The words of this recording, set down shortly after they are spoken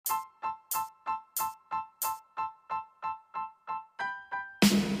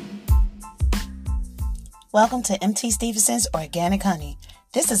Welcome to MT Stevenson's Organic Honey.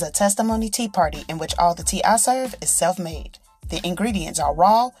 This is a testimony tea party in which all the tea I serve is self-made. The ingredients are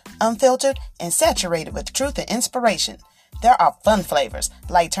raw, unfiltered, and saturated with truth and inspiration. There are fun flavors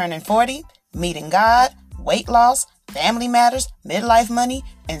like turning 40, meeting God, weight loss, family matters, midlife money,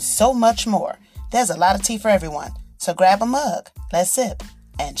 and so much more. There's a lot of tea for everyone, so grab a mug, let's sip,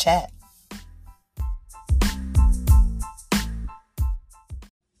 and chat.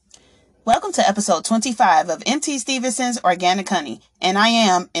 Welcome to episode 25 of MT Stevenson's Organic Honey, and I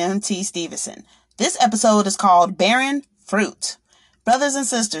am MT Stevenson. This episode is called Barren Fruit. Brothers and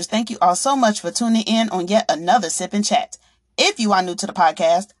sisters, thank you all so much for tuning in on yet another Sip and Chat. If you are new to the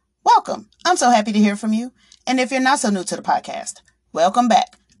podcast, welcome. I'm so happy to hear from you. And if you're not so new to the podcast, welcome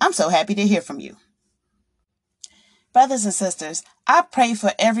back. I'm so happy to hear from you. Brothers and sisters, I pray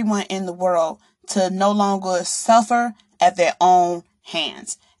for everyone in the world to no longer suffer at their own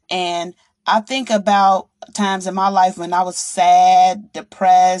hands. And I think about times in my life when I was sad,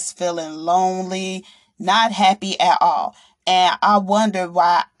 depressed, feeling lonely, not happy at all. And I wonder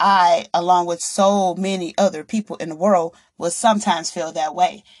why I, along with so many other people in the world, would sometimes feel that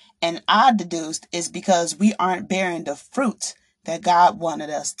way. And I deduced it's because we aren't bearing the fruit that God wanted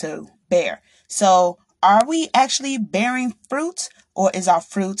us to bear. So are we actually bearing fruit, or is our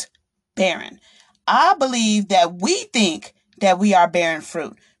fruit barren? I believe that we think that we are bearing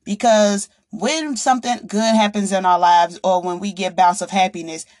fruit. Because when something good happens in our lives, or when we get bouts of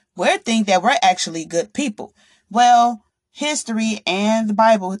happiness, we think that we're actually good people. Well, history and the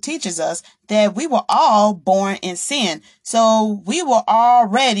Bible teaches us that we were all born in sin. So we were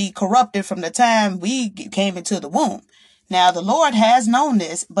already corrupted from the time we came into the womb. Now, the Lord has known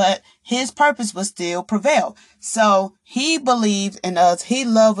this, but his purpose will still prevail. So he believed in us. He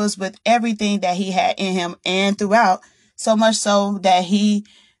loved us with everything that he had in him and throughout, so much so that he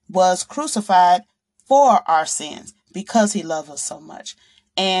was crucified for our sins because he loved us so much.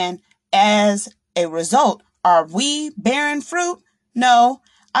 And as a result, are we bearing fruit? No,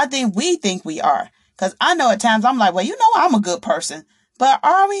 I think we are. Because I know at times I'm like, well, I'm a good person. But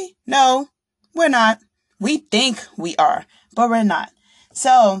are we? No, we're not. We think we are, but we're not.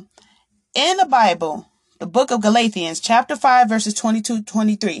 So in the Bible, the book of Galatians, chapter 5, verses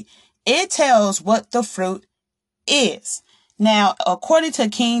 22-23, it tells what the fruit is. Now, according to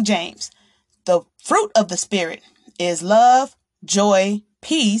King James, the fruit of the Spirit is love, joy,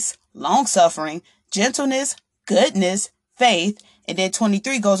 peace, long-suffering, gentleness, goodness, faith, and then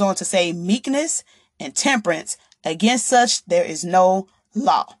 23 goes on to say meekness and temperance. Against such there is no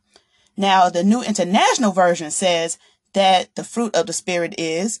law. Now, the New International Version says that the fruit of the Spirit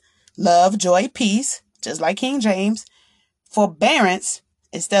is love, joy, peace, just like King James, forbearance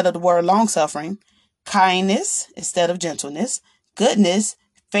instead of the word long-suffering, kindness instead of gentleness, goodness,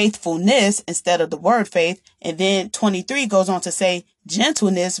 faithfulness instead of the word faith, and then 23 goes on to say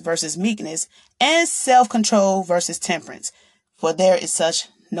gentleness versus meekness, and self-control versus temperance, for there is such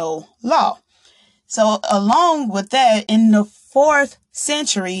no law. So along with that, in the 4th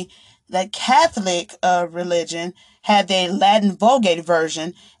century, the Catholic religion had their Latin Vulgate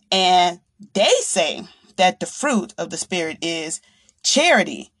version, and they say that the fruit of the Spirit is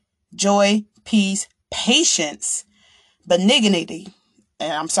charity, joy, peace, patience, benignity,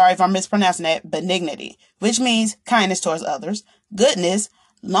 and I'm sorry if I'm mispronouncing that, benignity, which means kindness towards others, goodness,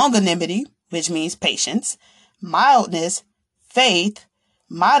 longanimity, which means patience, mildness, faith,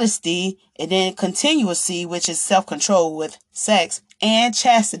 modesty, and then continuacy, which is self-control with sex, and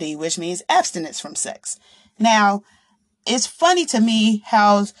chastity, which means abstinence from sex. Now, it's funny to me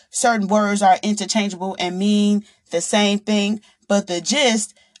how certain words are interchangeable and mean the same thing, but the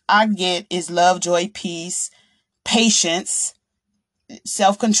gist I get is love, joy, peace, patience,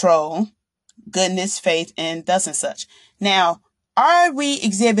 self-control, goodness, faith, and thus and such. Now, are we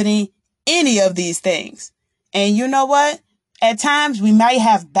exhibiting any of these things? And you know what? At times we might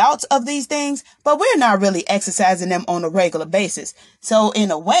have bouts of these things, but we're not really exercising them on a regular basis. So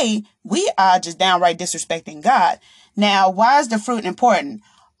in a way, we are just downright disrespecting God. Now, why is the fruit important?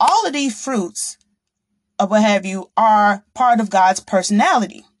 All of these fruits, or what have you, are part of God's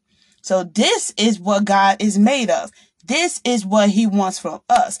personality. So this is what God is made of. This is what he wants from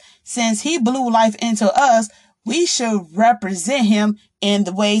us. Since he blew life into us, we should represent him in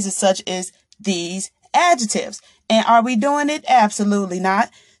the ways as such as these adjectives. And are we doing it? Absolutely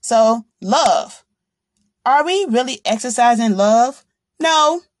not. So love. Are we really exercising love?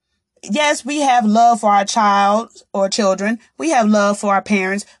 No. Yes, we have love for our child or children. We have love for our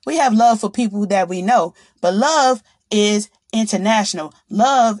parents. We have love for people that we know. But love is international.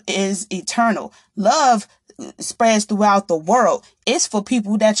 Love is eternal. Love spreads throughout the world. It's for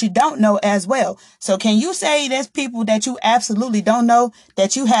people that you don't know as well. So can you say there's people that you absolutely don't know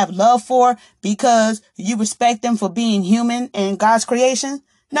that you have love for because you respect them for being human and God's creation?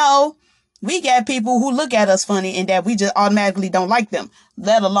 No. We got people who look at us funny and that we just automatically don't like them,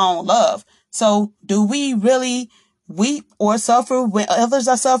 let alone love. So do we really weep or suffer when others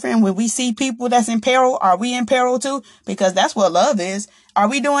are suffering? When we see people that's in peril, are we in peril too? Because that's what love is. Are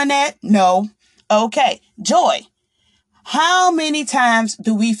we doing that? No. Okay. Joy. How many times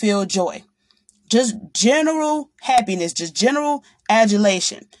do we feel joy? Just general happiness, just general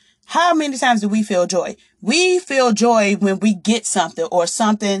adulation. How many times do we feel joy? We feel joy when we get something or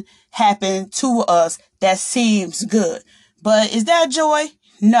something happened to us that seems good. But is that joy?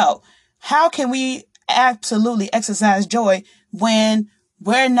 No. How can we absolutely exercise joy when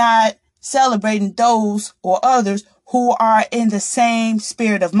we're not celebrating those or others who are in the same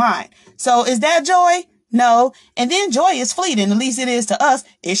spirit of mind? So is that joy? No. And then joy is fleeting. At least it is to us.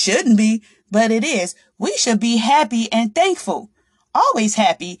 It shouldn't be, but it is. We should be happy and thankful. Always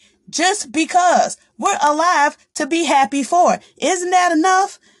happy just because we're alive to be happy for. Isn't that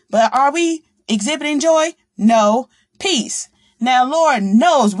enough? But are we exhibiting joy? No. Peace. Now, Lord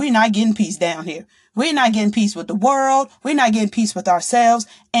knows we're not getting peace down here. We're not getting peace with the world. We're not getting peace with ourselves.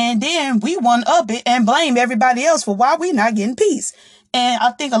 And then we one up it and blame everybody else for why we're not getting peace. And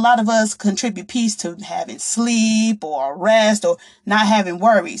I think a lot of us contribute peace to having sleep or rest or not having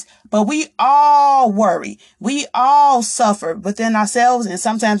worries. But we all worry. We all suffer within ourselves and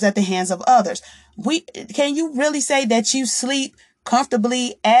sometimes at the hands of others. Can you really say that you sleep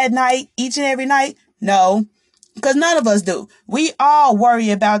comfortably at night, each and every night? No. Because none of us do. We all worry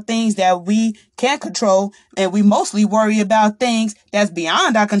about things that we can't control, and we mostly worry about things that's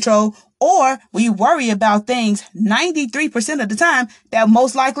beyond our control, or we worry about things 93% of the time that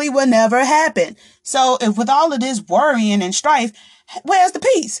most likely will never happen. So if with all of this worrying and strife, where's the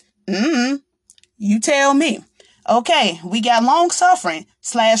peace? You tell me. Okay, we got long suffering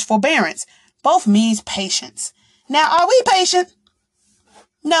 / forbearance. Both means patience. Now, are we patient?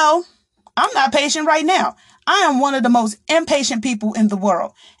 No, I'm not patient right now. I am one of the most impatient people in the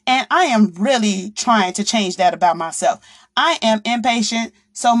world, and I am really trying to change that about myself. I am impatient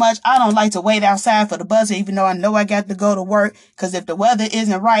so much I don't like to wait outside for the bus, even though I know I got to go to work, because if the weather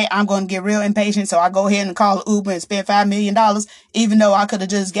isn't right, I'm going to get real impatient, so I go ahead and call Uber and spend $5 million, even though I could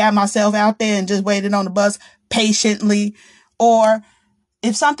have just got myself out there and just waited on the bus patiently. Or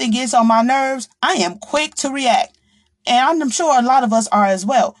if something gets on my nerves, I am quick to react. And I'm sure a lot of us are as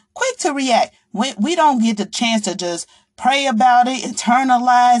well. Quick to react. We don't get the chance to just pray about it,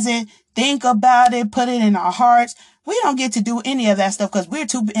 internalize it, think about it, put it in our hearts. We don't get to do any of that stuff because we're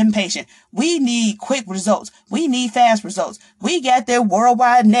too impatient. We need quick results. We need fast results. We got their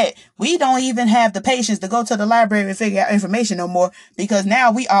worldwide net. We don't even have the patience to go to the library and figure out information no more because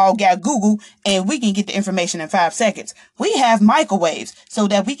now we all got Google and we can get the information in 5 seconds. We have microwaves so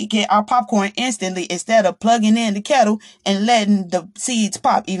that we can get our popcorn instantly instead of plugging in the kettle and letting the seeds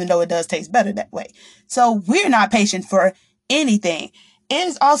pop, even though it does taste better that way. So we're not patient for anything. It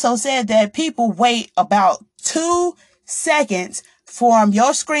is also said that people wait about 2 seconds from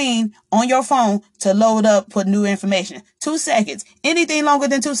your screen on your phone to load up for new information. 2 seconds. Anything longer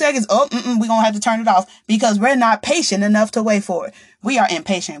than 2 seconds, we're going to have to turn it off because we're not patient enough to wait for it. We are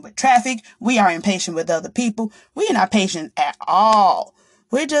impatient with traffic. We are impatient with other people. We are not patient at all.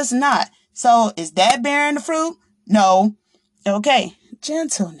 We're just not. So is that bearing the fruit? No. Okay.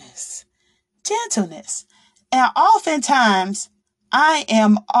 Gentleness. And oftentimes, I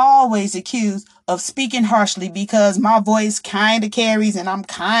am always accused of speaking harshly because my voice kind of carries and I'm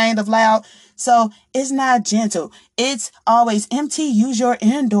kind of loud. So it's not gentle. It's always empty. Use your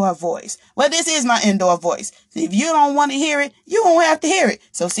indoor voice. Well, this is my indoor voice. If you don't want to hear it, you won't have to hear it.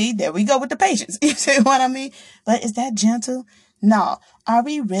 So see, there we go with the patience. You see what I mean? But is that gentle? No. Are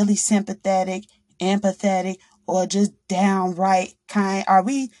we really sympathetic, empathetic, or just downright kind? Are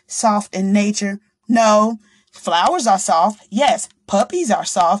we soft in nature? No. Flowers are soft. Yes. Puppies are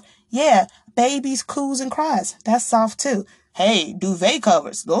soft. Yeah. Babies coos and cries. That's soft too. Hey, duvet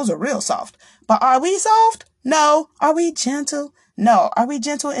covers. Those are real soft. But are we soft? No. Are we gentle? No. Are we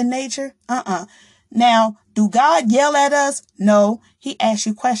gentle in nature? Now, do God yell at us? No. He asks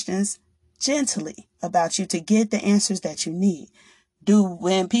you questions gently about you to get the answers that you need.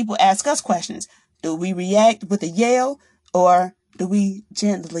 When people ask us questions, do we react with a yell or do we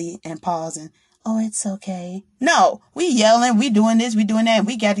gently and pause and, oh, it's okay? No, we yelling, we doing this, we doing that, and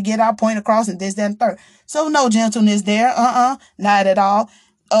we got to get our point across and this, that, and third. So no gentleness there. Not at all.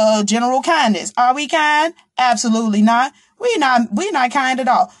 General kindness. Are we kind? Absolutely not. We're not kind at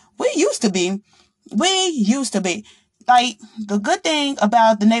all. We used to be. We used to be. Like, the good thing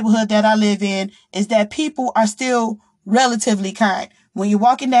about the neighborhood that I live in is that people are still relatively kind. When you're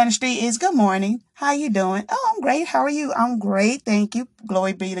walking down the street, it's good morning. How you doing? Oh, I'm great. How are you? I'm great. Thank you.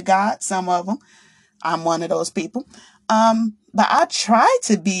 Glory be to God. Some of them. I'm one of those people. But I try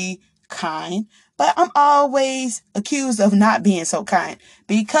to be kind, but I'm always accused of not being so kind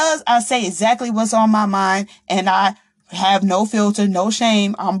because I say exactly what's on my mind and I have no filter, no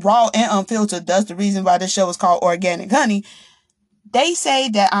shame. I'm raw and unfiltered. That's the reason why this show is called Organic Honey. They say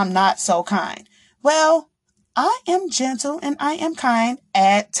that I'm not so kind. Well, I am gentle and I am kind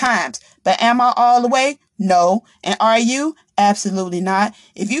at times. But am I all the way? No. And are you? Absolutely not.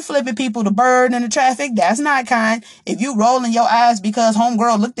 If you flipping people the bird in the traffic, that's not kind. If you rolling your eyes because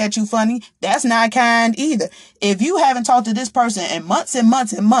homegirl looked at you funny, that's not kind either. If you haven't talked to this person in months and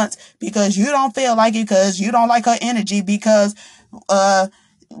months and months because you don't feel like it, because you don't like her energy, because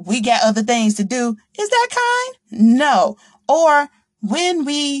we got other things to do, is that kind? No. Or when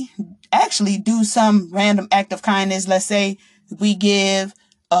we actually do some random act of kindness, let's say we give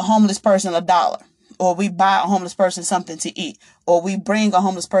a homeless person $1, or we buy a homeless person something to eat, or we bring a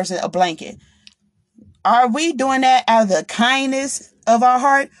homeless person a blanket. Are we doing that out of the kindness of our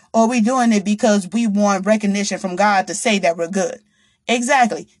heart, or are we doing it because we want recognition from God to say that we're good?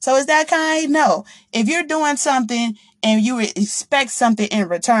 Exactly. So is that kind? No. If you're doing something and you expect something in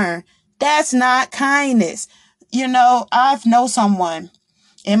return, that's not kindness. You know, I've known someone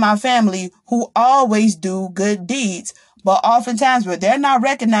in my family who always do good deeds, but oftentimes when they're not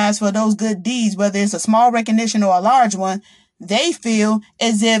recognized for those good deeds, whether it's a small recognition or a large one, they feel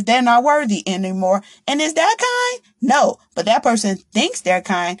as if they're not worthy anymore. And is that kind? No, but that person thinks they're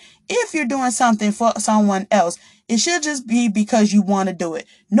kind. If you're doing something for someone else, it should just be because you want to do it.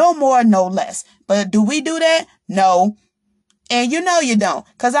 No more, no less. But do we do that? No. And you know you don't,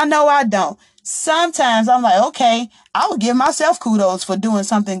 because I know I don't. Sometimes I'm like, okay, I would give myself kudos for doing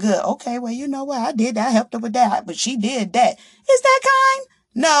something good. Okay, well, you know what? I did that. I helped her with that. But she did that. Is that kind?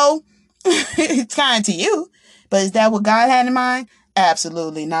 No. It's kind to you. But is that what God had in mind?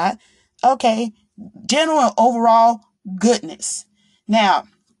 Absolutely not. Okay. General and overall goodness. Now,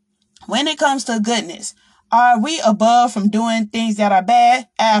 when it comes to goodness, are we above from doing things that are bad?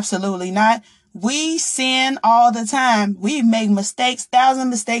 Absolutely not. We sin all the time. We make mistakes, 1,000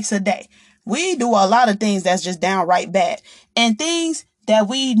 mistakes a day. We do a lot of things that's just downright bad. And things that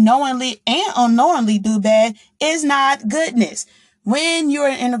we knowingly and unknowingly do bad is not goodness. When you're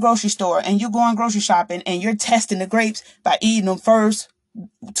in the grocery store and you're going grocery shopping and you're testing the grapes by eating them first,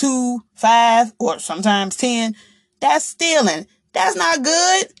 2, 5, or sometimes 10, that's stealing. That's not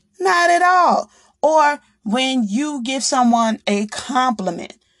good. Not at all. Or when you give someone a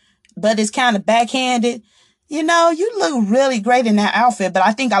compliment, but it's kind of backhanded. You know, you look really great in that outfit, but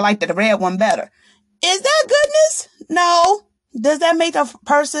I think I like the red one better. Is that goodness? No. Does that make a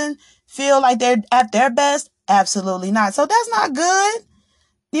person feel like they're at their best? Absolutely not. So that's not good,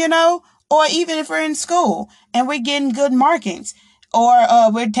 you know? Or even if we're in school and we're getting good markings, or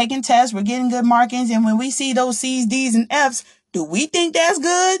we're taking tests, we're getting good markings, and when we see those C's, D's, and F's, do we think that's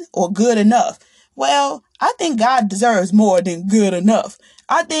good or good enough? Well, I think God deserves more than good enough.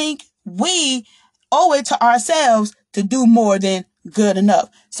 I think we owe it to ourselves to do more than good enough.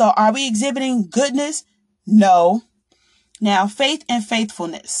 So are we exhibiting goodness? No. Now, faith and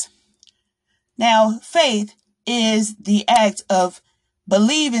faithfulness. Now, faith is the act of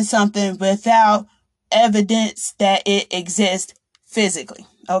believing something without evidence that it exists physically.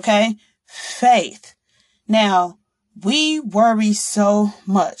 Okay? Faith. Now, we worry so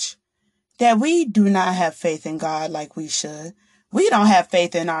much that we do not have faith in God like we should. We don't have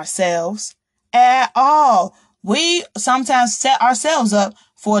faith in ourselves at all. We sometimes set ourselves up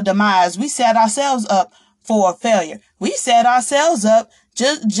for demise. We set ourselves up for failure. We set ourselves up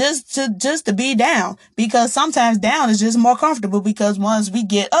just to be down, because sometimes down is just more comfortable, because once we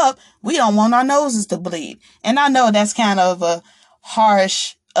get up, we don't want our noses to bleed. And I know that's kind of a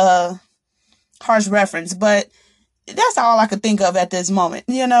harsh reference, but that's all I could think of at this moment,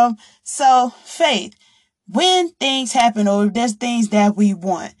 you know? So faith, when things happen or there's things that we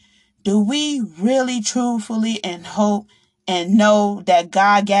want, do we really truthfully and hope and know that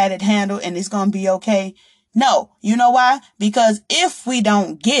God got it handled and it's going to be okay? No. You know why? Because if we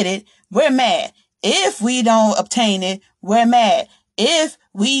don't get it, we're mad. If we don't obtain it, we're mad. If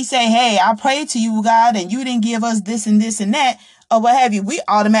we say, hey, I prayed to you, God, and you didn't give us this and this and that, or what have you, we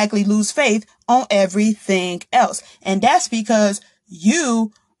automatically lose faith on everything else. And that's because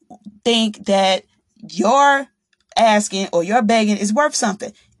you think that your asking or your begging is worth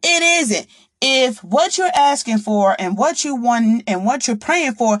something. It isn't. If what you're asking for and what you want and what you're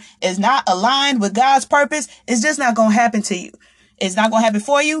praying for is not aligned with God's purpose, it's just not going to happen to you. It's not going to happen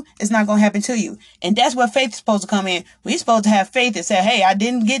for you. It's not going to happen to you. And that's where faith is supposed to come in. We're supposed to have faith and say, hey, I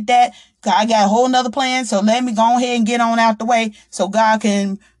didn't get that. I got a whole nother plan. So let me go ahead and get on out the way so God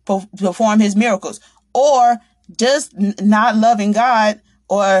can perform his miracles. Or just not loving God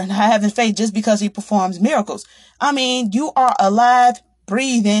or not having faith just because he performs miracles. I mean, you are alive,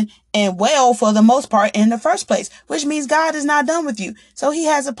 breathing, and well for the most part in the first place, which means God is not done with you. So he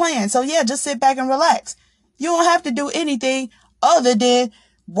has a plan. So yeah, just sit back and relax. You don't have to do anything other than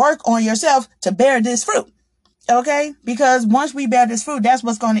work on yourself to bear this fruit. Okay? Because once we bear this fruit, that's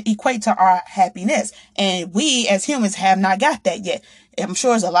what's going to equate to our happiness. And we as humans have not got that yet. I'm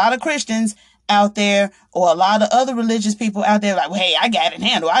sure there's a lot of Christians out there or a lot of other religious people out there like, well, hey, I got it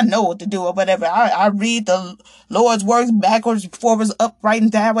handled. I know what to do or whatever. I read the Lord's words backwards, forwards, upright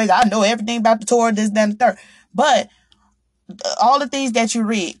and sideways. I know everything about the Torah, this, that, and the third. But all the things that you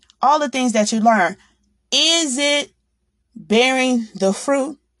read, all the things that you learn, is it bearing the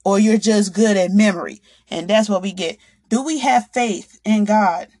fruit or you're just good at memory? And that's what we get. Do we have faith in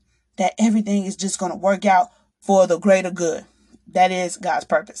God that everything is just going to work out for the greater good? That is God's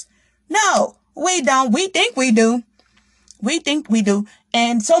purpose. No, we don't. We think we do. We think we do.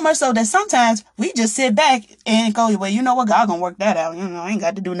 And so much so that sometimes we just sit back and go, well, you know what? God gonna work that out. You know, I ain't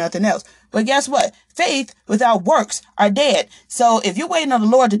got to do nothing else. But guess what? Faith without works are dead. So if you're waiting on the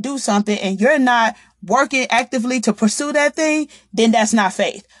Lord to do something and you're not working actively to pursue that thing, then that's not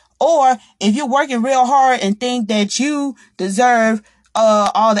faith. Or if you're working real hard and think that you deserve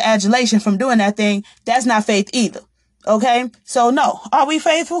all the adulation from doing that thing, that's not faith either. Okay? So no. Are we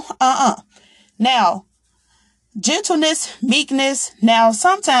faithful? Now, gentleness, meekness. Now,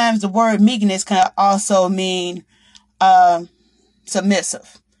 sometimes the word meekness can also mean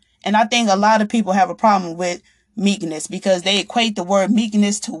submissive. And I think a lot of people have a problem with meekness because they equate the word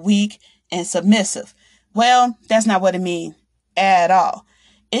meekness to weak and submissive. Well, that's not what it means at all.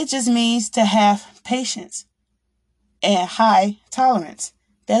 It just means to have patience and high tolerance.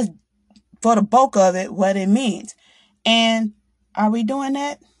 That's for the bulk of it what it means. And are we doing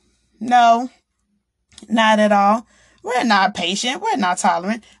that? No, not at all. We're not patient. We're not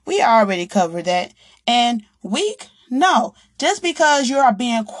tolerant. We already covered that. And weak? No. Just because you are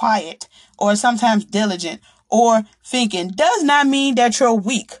being quiet or sometimes diligent or thinking does not mean that you're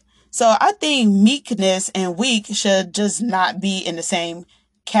weak. So I think meekness and weak should just not be in the same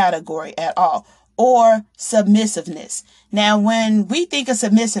category at all. Or submissiveness. Now, when we think of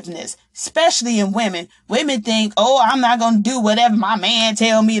submissiveness, especially in women think, oh, I'm not going to do whatever my man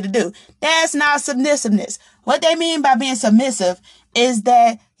tell me to do. That's not submissiveness. What they mean by being submissive is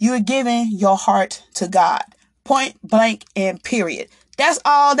that you're giving your heart to God. Point blank and period. That's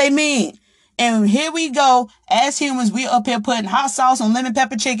all they mean. And here we go. As humans, we up here putting hot sauce on lemon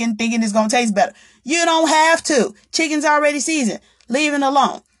pepper chicken thinking it's going to taste better. You don't have to. Chicken's already seasoned. Leave it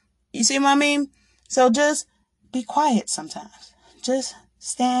alone. You see what I mean? So just be quiet sometimes. Just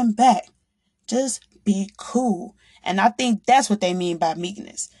stand back. Just be cool. And I think that's what they mean by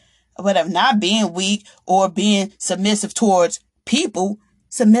meekness. Whatever, not being weak or being submissive towards people,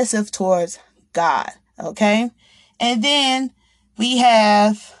 submissive towards God. Okay? And then we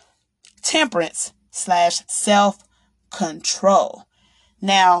have temperance / self-control.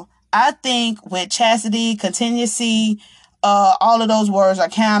 Now, I think with chastity, contingency, all of those words are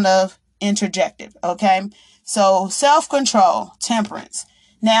kind of interjected. Okay? So self-control, temperance.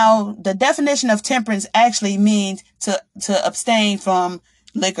 Now, the definition of temperance actually means to abstain from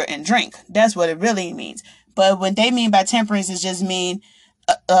liquor and drink. That's what it really means. But what they mean by temperance is just mean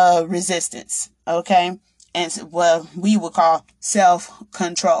resistance. Okay? And what we would call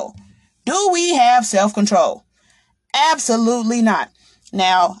self-control. Do we have self-control? Absolutely not.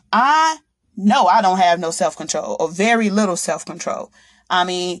 Now, I know I don't have no self-control or very little self-control. I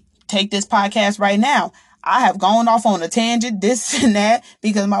mean, take this podcast right now. I have gone off on a tangent, this and that,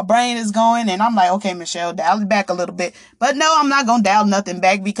 because my brain is going and I'm like, okay, Michelle, dial it back a little bit. But no, I'm not going to dial nothing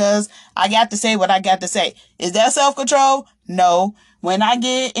back because I got to say what I got to say. Is that self-control? No. When I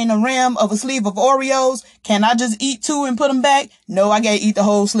get in the rim of a sleeve of Oreos, can I just eat 2 and put them back? No, I got to eat the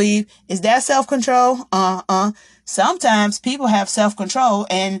whole sleeve. Is that self-control? Sometimes people have self-control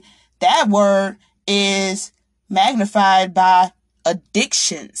and that word is magnified by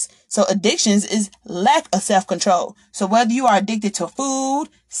addictions. So addictions is lack of self-control. So whether you are addicted to food,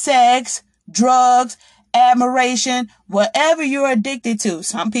 sex, drugs, admiration, whatever you're addicted to,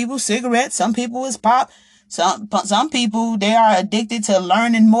 some people cigarettes, some people is pop, some people, they are addicted to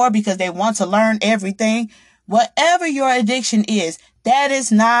learning more because they want to learn everything. Whatever your addiction is, That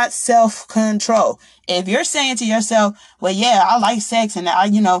is not self-control. If you're saying to yourself, well, yeah, I like sex and I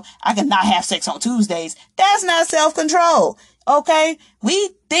cannot have sex on Tuesdays. That's not self-control. Okay. We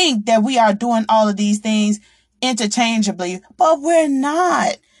think that we are doing all of these things interchangeably, but we're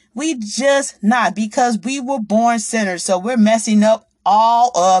not. We just not, because we were born sinners. So we're messing up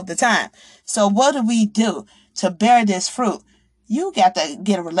all of the time. So what do we do to bear this fruit? You got to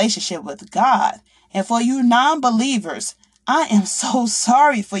get a relationship with God. And for you non-believers, I am so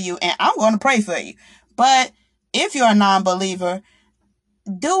sorry for you, and I'm going to pray for you. But if you're a non-believer,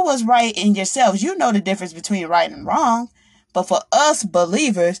 do what's right in yourselves. You know the difference between right and wrong. But for us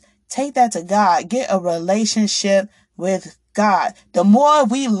believers, take that to God. Get a relationship with God. The more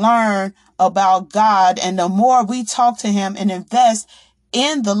we learn about God and the more we talk to him and invest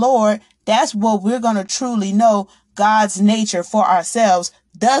in the Lord, that's what we're going to truly know God's nature for ourselves,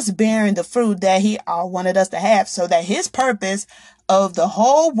 thus bearing the fruit that he wanted us to have, so that his purpose of the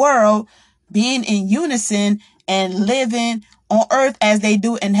whole world being in unison and living on earth as they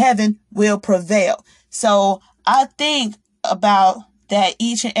do in heaven will prevail. So I think about that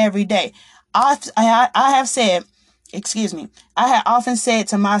each and every day. I have often said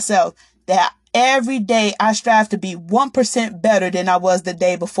to myself that every day I strive to be 1% better than I was the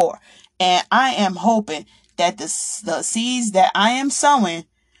day before. And I am hoping that the seeds that I am sowing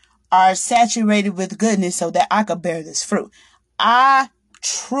are saturated with goodness so that I could bear this fruit. I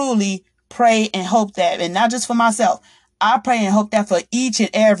truly pray and hope that, and not just for myself, I pray and hope that for each and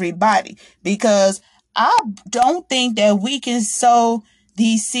everybody, because I don't think that we can sow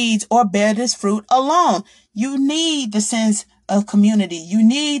these seeds or bear this fruit alone. You need the sense of community. You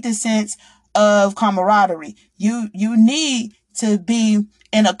need the sense of camaraderie. You need to be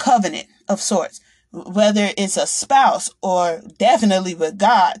in a covenant of sorts, whether it's a spouse or definitely with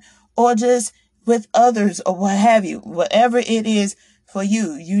God or just with others or what have you. Whatever it is for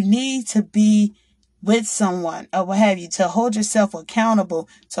you, you need to be with someone or what have you, to hold yourself accountable,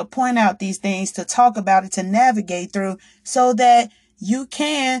 to point out these things, to talk about it, to navigate through, so that you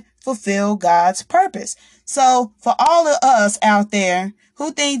can fulfill God's purpose. So for all of us out there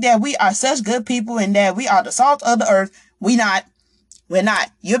who think that we are such good people and that we are the salt of the earth, we're not.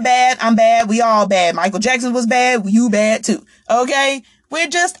 You're bad. I'm bad. We all bad. Michael Jackson was bad. You bad too. Okay? We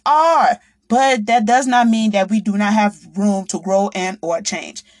just are. But that does not mean that we do not have room to grow and or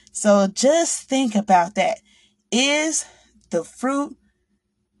change. So just think about that. Is it fruit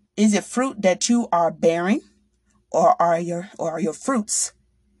that you are bearing, or are your fruits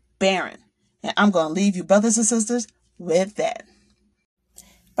barren? And I'm going to leave you, brothers and sisters, with that.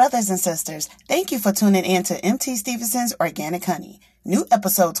 Brothers and sisters, thank you for tuning in to MT Stevenson's Organic Honey. New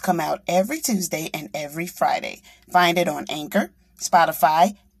episodes come out every Tuesday and every Friday. Find it on Anchor,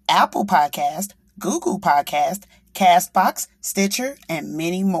 Spotify, Apple Podcast, Google Podcast, Castbox, Stitcher, and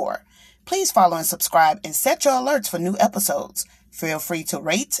many more. Please follow and subscribe and set your alerts for new episodes. Feel free to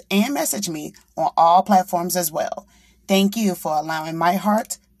rate and message me on all platforms as well. Thank you for allowing my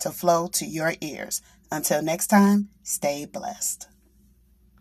heart to flow to your ears. Until next time, stay blessed.